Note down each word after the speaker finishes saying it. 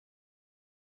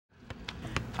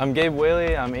I'm Gabe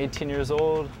Whaley, I'm 18 years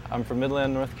old, I'm from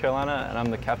Midland, North Carolina, and I'm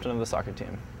the captain of the soccer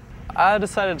team. I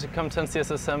decided to come to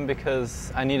NCSSM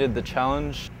because I needed the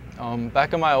challenge.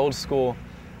 Back in my old school,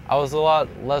 I was a lot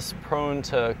less prone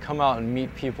to come out and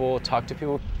meet people, talk to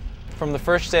people. From the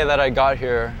first day that I got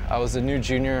here, I was a new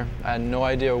junior. I had no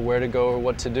idea where to go or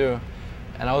what to do.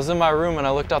 And I was in my room and I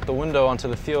looked out the window onto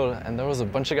the field and there was a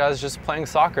bunch of guys just playing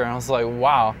soccer and I was like,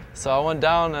 wow. So I went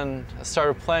down and I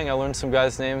started playing. I learned some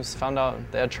guys' names, found out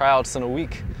they had tryouts in a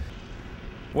week.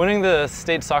 Winning the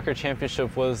state soccer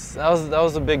championship was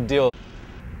a big deal.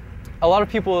 A lot of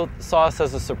people saw us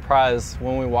as a surprise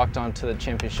when we walked onto the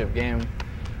championship game.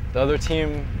 The other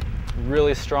team,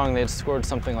 really strong. They had scored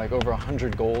something like over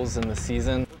 100 goals in the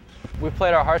season. We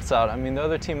played our hearts out. I mean, the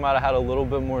other team might have had a little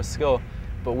bit more skill,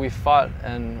 but we fought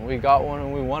and we got one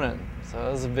and we won it. So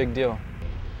that was a big deal.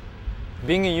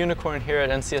 Being a unicorn here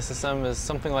at NCSSM is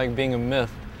something like being a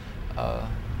myth.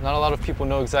 Not a lot of people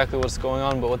know exactly what's going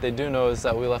on, but what they do know is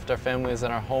that we left our families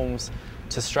and our homes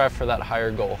to strive for that higher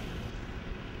goal.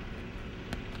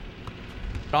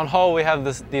 On Hall, we have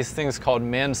these things called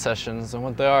man sessions, and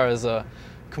what they are is a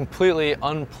completely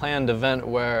unplanned event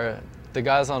where the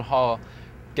guys on Hall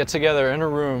get together in a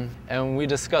room and we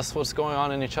discuss what's going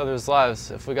on in each other's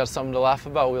lives. If we got something to laugh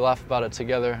about, we laugh about it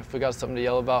together. If we got something to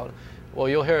yell about, well,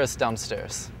 you'll hear us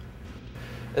downstairs.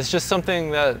 It's just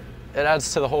something that it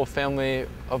adds to the whole family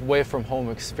away from home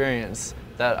experience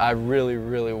that I really,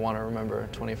 really want to remember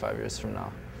 25 years from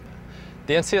now.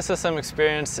 The NCSSM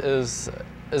experience is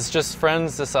just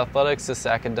friends, it's athletics, it's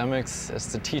academics,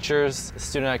 it's the teachers, the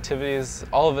student activities,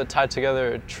 all of it tied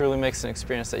together. It truly makes an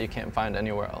experience that you can't find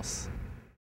anywhere else.